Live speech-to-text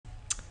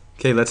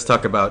Okay, let's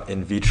talk about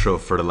in vitro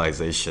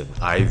fertilization,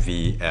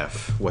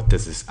 IVF. What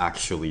does this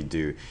actually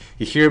do?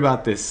 You hear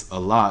about this a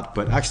lot,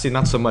 but actually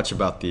not so much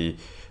about the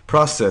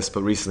process,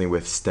 but recently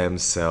with stem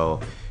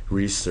cell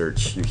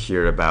research, you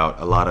hear about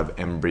a lot of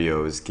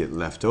embryos get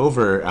left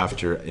over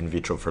after in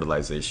vitro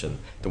fertilization.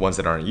 The ones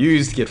that aren't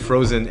used get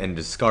frozen and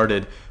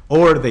discarded,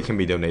 or they can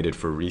be donated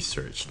for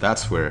research.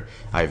 That's where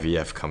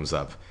IVF comes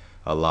up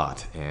a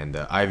lot. And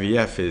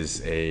IVF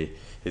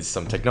is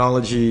some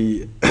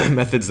technology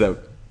methods that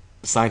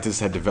scientists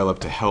have developed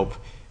to help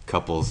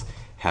couples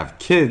have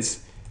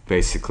kids,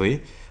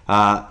 basically,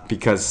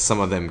 because some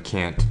of them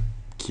can't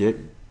get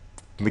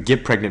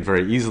pregnant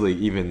very easily,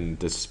 even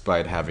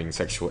despite having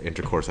sexual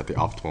intercourse at the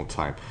optimal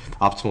time.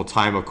 Optimal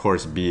time, of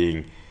course,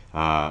 being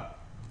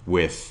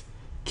with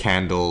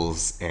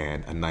candles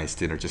and a nice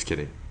dinner. Just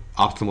kidding.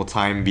 Optimal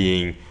time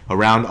being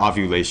around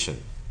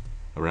ovulation.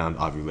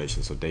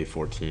 So day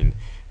 14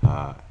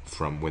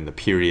 from when the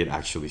period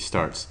actually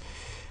starts.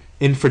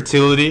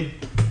 Infertility.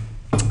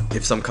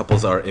 If some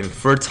couples are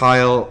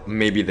infertile,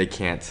 maybe they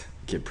can't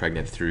get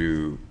pregnant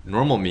through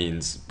normal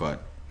means,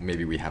 but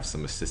maybe we have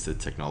some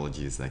assisted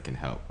technologies that can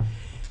help.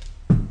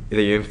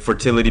 The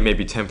infertility may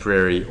be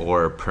temporary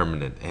or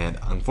permanent, and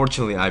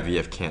unfortunately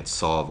IVF can't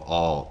solve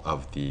all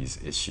of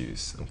these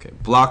issues. Okay,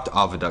 blocked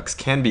oviducts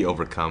can be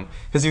overcome,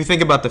 because if you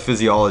think about the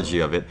physiology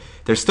of it,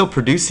 they're still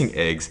producing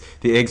eggs.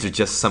 The eggs are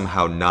just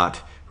somehow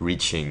not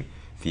reaching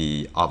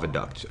the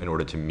oviduct in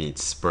order to meet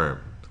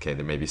sperm. Okay,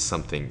 there may be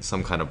some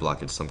kind of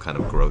blockage, some kind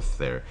of growth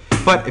there.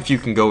 But if you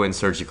can go in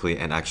surgically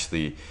and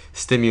actually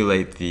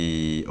stimulate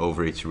the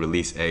ovary to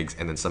release eggs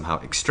and then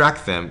somehow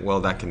extract them, well,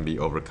 that can be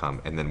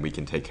overcome, and then we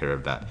can take care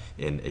of that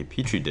in a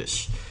petri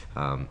dish.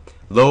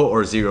 Low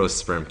or zero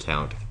sperm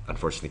count,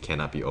 unfortunately,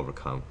 cannot be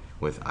overcome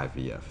with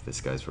IVF.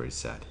 This guy's very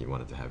sad. He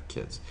wanted to have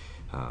kids.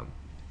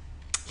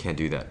 Can't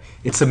do that.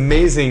 It's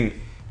amazing.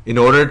 In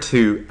order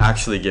to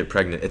actually get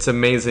pregnant, it's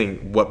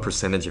amazing what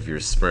percentage of your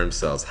sperm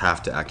cells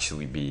have to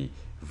actually be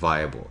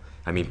viable.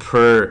 I mean,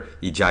 per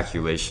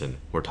ejaculation,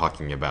 we're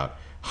talking about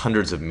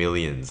hundreds of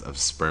millions of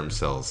sperm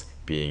cells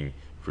being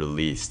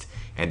released.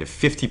 And if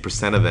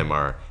 50% of them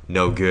are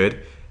no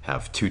good,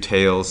 have two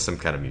tails, some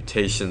kind of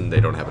mutation,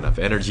 they don't have enough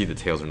energy, the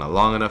tails are not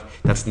long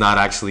enough, that's not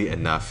actually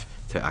enough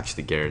to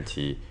actually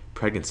guarantee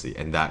pregnancy.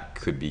 And that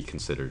could be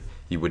considered,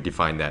 you would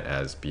define that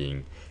as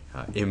being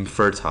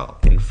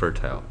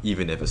infertile,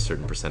 even if a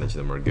certain percentage of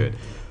them are good.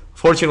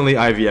 Fortunately,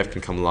 IVF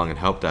can come along and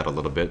help that a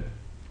little bit.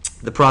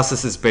 The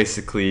process is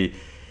basically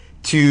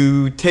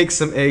to take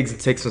some eggs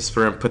and take some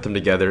sperm, put them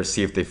together,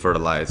 see if they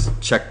fertilize,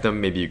 check them.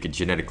 Maybe you could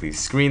genetically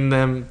screen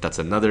them. That's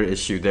another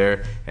issue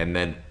there. And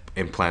then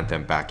implant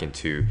them back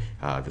into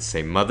the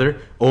same mother.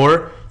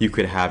 Or you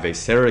could have a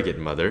surrogate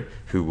mother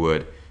who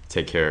would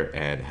take care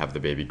and have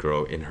the baby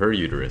grow in her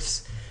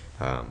uterus.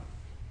 Yeah,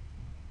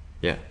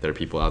 there are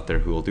people out there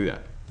who will do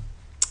that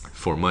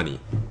for money.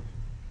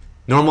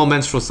 Normal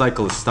menstrual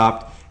cycle is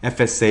stopped.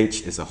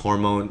 FSH is a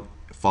hormone,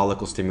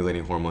 follicle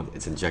stimulating hormone.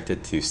 It's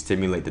injected to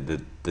stimulate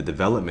the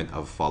development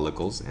of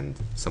follicles and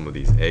some of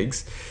these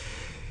eggs.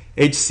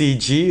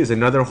 HCG is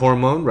another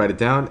hormone, write it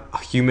down.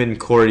 Human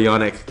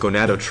chorionic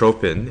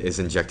gonadotropin is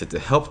injected to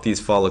help these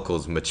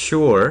follicles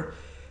mature.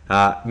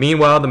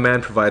 Meanwhile, the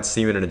man provides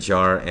semen in a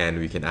jar, and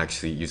we can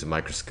actually use a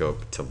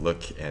microscope to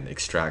look and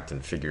extract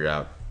and figure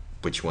out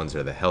which ones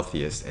are the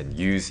healthiest and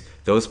use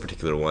those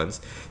particular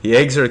ones. The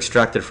eggs are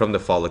extracted from the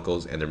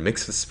follicles and they're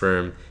mixed with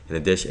sperm in a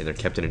dish, and they're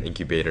kept in an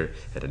incubator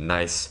at a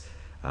nice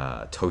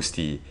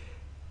toasty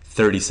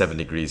 37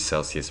 degrees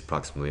Celsius,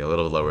 approximately, a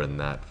little lower than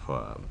that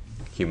for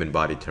human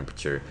body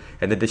temperature.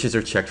 And the dishes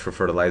are checked for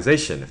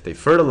fertilization. If they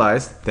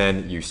fertilize,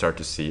 then you start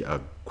to see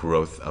a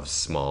growth of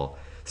small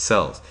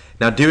cells.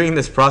 Now, doing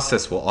this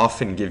process will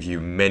often give you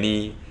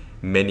many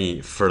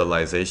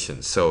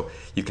fertilizations. So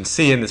you can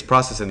see in this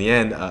process, in the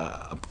end,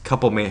 a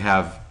couple may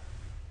have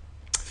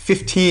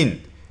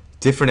 15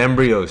 different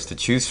embryos to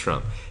choose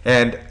from.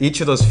 And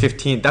each of those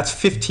 15, that's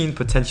 15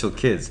 potential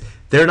kids.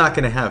 They're not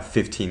going to have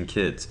 15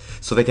 kids.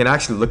 So they can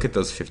actually look at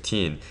those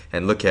 15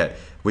 and look at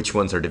which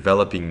ones are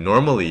developing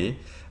normally.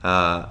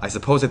 I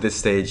suppose at this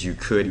stage you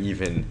could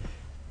even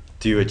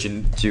do a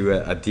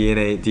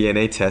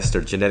DNA test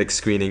or genetic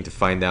screening to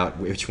find out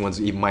which ones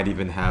might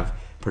even have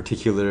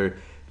particular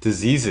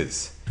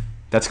diseases.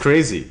 That's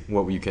crazy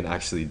what you can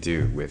actually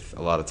do with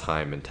a lot of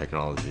time and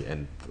technology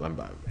and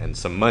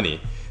some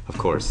money, of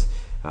course.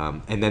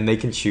 And then they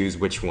can choose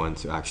which one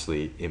to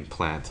actually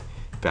implant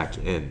back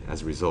in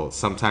as a result.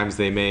 Sometimes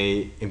they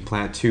may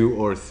implant 2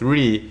 or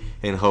 3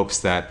 in hopes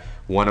that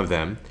one of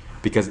them,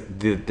 because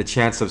the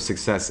chance of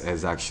success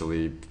is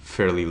actually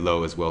fairly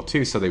low as well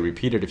too, so they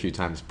repeat it a few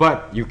times.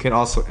 But you can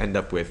also end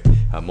up with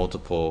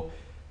multiple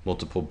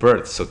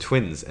births. So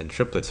twins and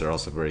triplets are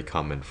also very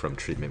common from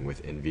treatment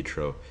with in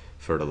vitro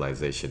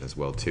fertilization as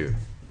well too.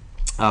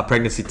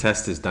 Pregnancy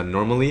test is done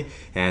normally,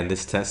 and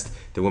this test,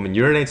 the woman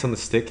urinates on the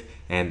stick,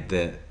 and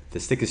the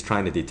stick is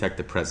trying to detect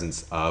the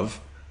presence of,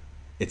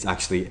 it's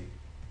actually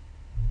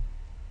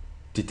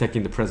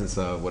detecting the presence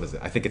of, what is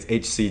it? I think it's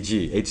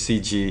HCG.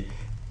 HCG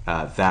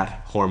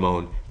that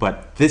hormone,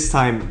 but this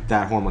time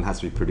that hormone has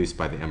to be produced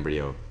by the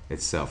embryo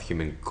itself,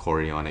 human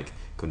chorionic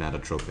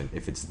gonadotropin.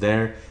 If it's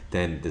there,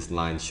 then this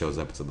line shows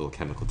up. It's a little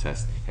chemical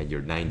test, and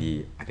you're 8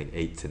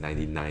 to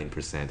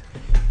 99%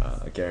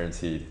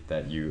 guaranteed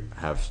that you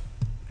have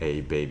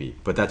a baby.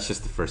 But that's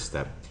just the first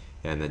step,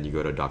 and then you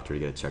go to a doctor to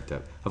get it checked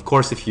out. Of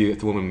course, if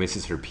the woman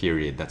misses her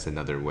period, that's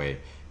another way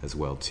as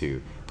well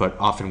too. But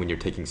often when you're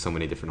taking so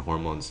many different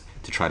hormones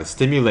to try to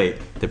stimulate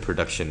the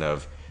production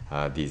of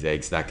these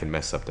eggs, that can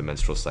mess up the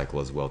menstrual cycle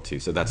as well too.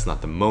 So that's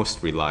not the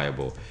most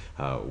reliable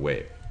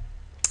way.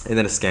 And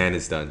then a scan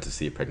is done to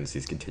see if pregnancy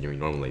is continuing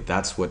normally.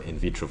 That's what in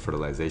vitro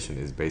fertilization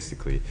is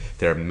basically.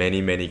 There are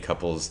many, many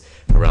couples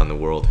around the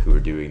world who are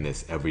doing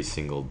this every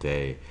single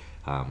day.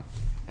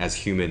 As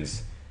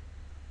humans,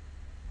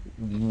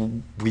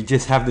 we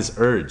just have this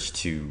urge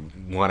to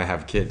want to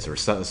have kids, or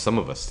some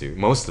of us do,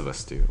 most of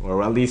us do,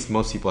 or at least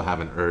most people have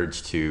an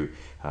urge to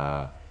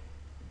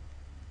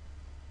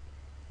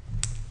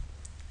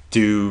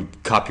do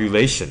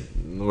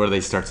copulation, where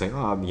they start saying,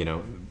 oh, you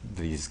know,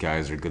 these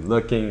guys are good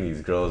looking,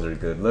 these girls are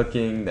good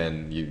looking,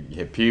 then you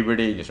hit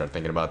puberty, you start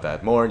thinking about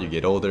that more, and you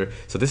get older.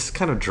 So this is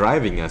kind of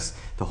driving us.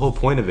 The whole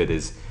point of it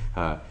is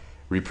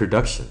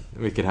reproduction.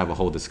 We could have a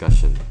whole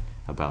discussion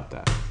about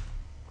that.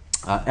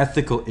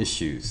 Ethical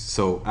issues.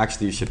 So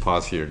actually you should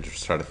pause here and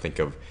just try to think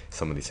of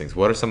some of these things.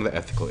 What are some of the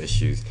ethical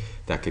issues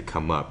that could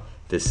come up?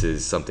 This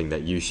is something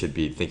that you should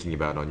be thinking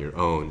about on your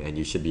own, and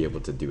you should be able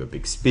to do a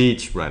big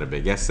speech, write a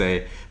big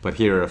essay, but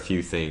here are a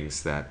few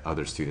things that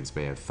other students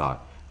may have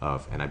thought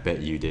of, and I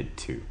bet you did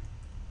too.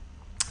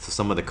 So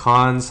some of the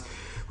cons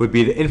would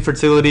be the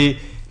infertility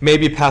may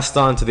be passed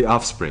on to the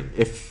offspring.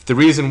 If the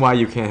reason why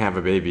you can't have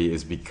a baby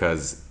is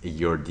because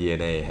your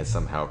DNA has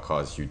somehow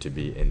caused you to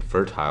be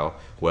infertile,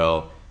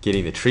 well,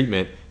 getting the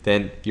treatment,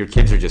 then your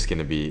kids are just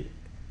going to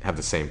have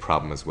the same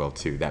problem as well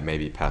too. That may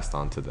be passed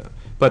on to them,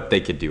 but they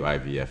could do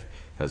IVF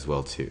as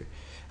well too.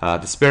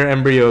 The spare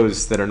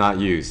embryos that are not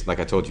used, like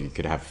I told you, you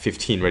could have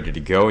 15 ready to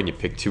go and you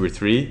pick 2 or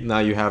 3. Now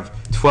you have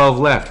 12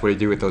 left. What do you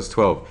do with those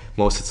 12?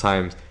 Most of the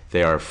time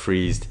they are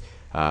frozen.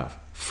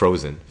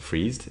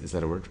 Freezed? Is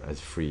that a word?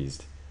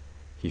 Freezed.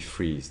 He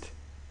freezed.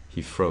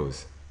 He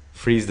froze.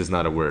 Freezed is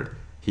not a word.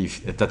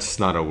 That's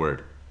not a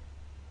word.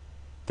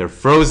 They're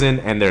frozen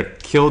and they're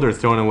killed or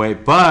thrown away,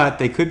 but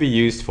they could be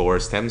used for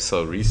stem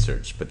cell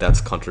research. But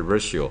that's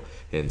controversial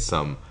in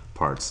some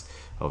parts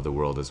of the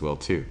world as well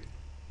too.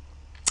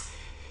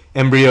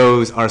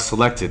 Embryos are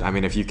selected. I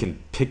mean, if you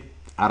can pick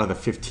out of the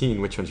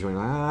 15, which ones you want,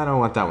 I don't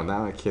want that one.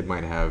 That kid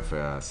might have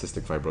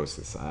cystic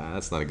fibrosis.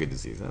 That's not a good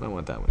disease. I don't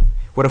want that one.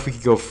 What if we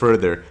could go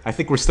further? I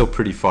think we're still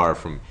pretty far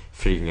from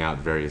figuring out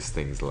various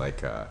things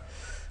like,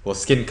 well,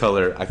 skin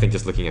color. I think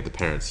just looking at the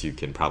parents, you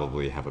can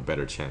probably have a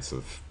better chance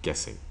of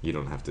guessing. You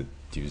don't have to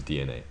use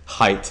DNA.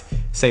 Height,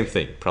 same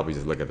thing. Probably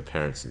just look at the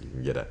parents and you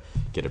can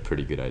get a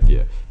pretty good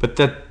idea. But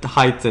the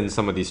height and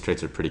some of these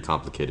traits are pretty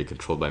complicated,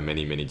 controlled by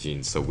many, many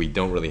genes. So we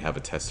don't really have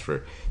a test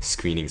for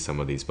screening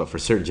some of these. But for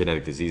certain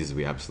genetic diseases,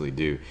 we absolutely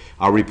do.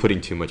 Are we putting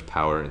too much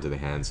power into the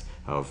hands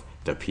of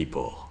the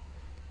people?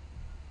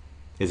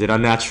 Is it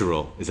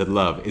unnatural? Is it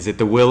love? Is it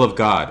the will of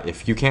God?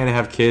 If you can't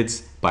have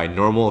kids by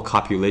normal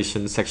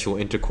copulation, sexual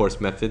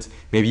intercourse methods,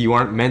 maybe you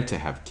aren't meant to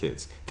have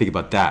kids. Think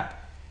about that.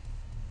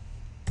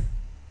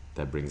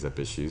 That brings up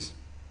issues.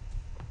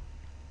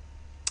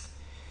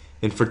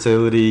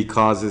 Infertility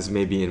causes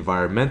may be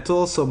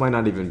environmental, so it might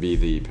not even be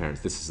the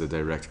parents. This is a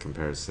direct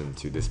comparison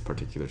to this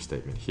particular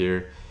statement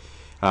here.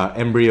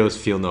 Embryos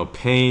feel no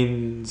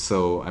pain,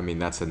 so I mean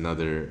that's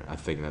another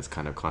thing that's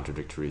kind of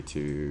contradictory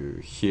to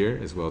here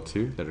as well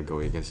too, that are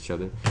going against each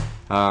other.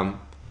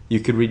 You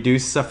could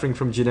reduce suffering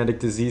from genetic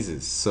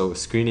diseases, so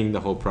screening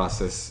the whole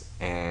process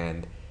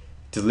and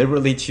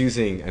deliberately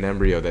choosing an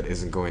embryo that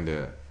isn't going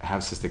to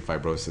have cystic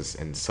fibrosis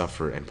and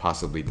suffer and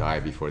possibly die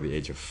before the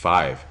age of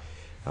 5.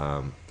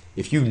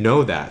 If you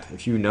know that,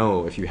 if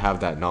you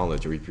have that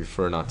knowledge, or you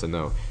prefer not to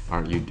know,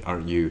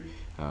 aren't you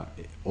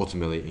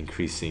ultimately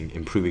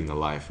improving the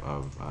life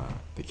of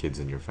the kids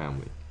in your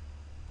family?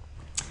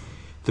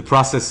 The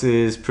process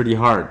is pretty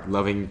hard.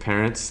 Loving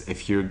parents,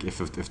 if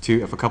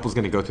a couple's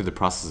going to go through the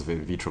process of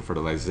in vitro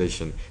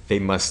fertilization, they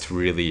must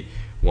really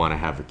want to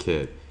have a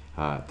kid.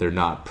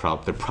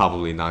 They're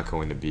probably not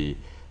going to be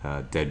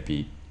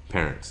deadbeat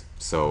parents.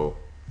 So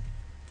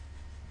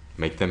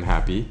make them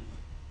happy,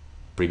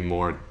 bring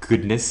more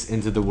goodness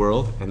into the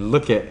world, and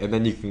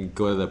then you can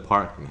go to the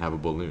park and have a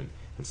balloon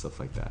and stuff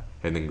like that,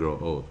 and then grow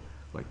old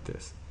like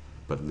this,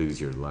 but lose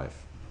your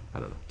life. I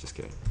don't know, just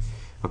kidding.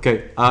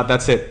 Okay,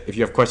 that's it. If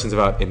you have questions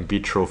about in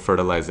vitro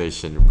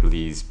fertilization,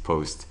 please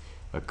post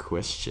a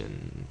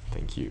question.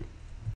 Thank you.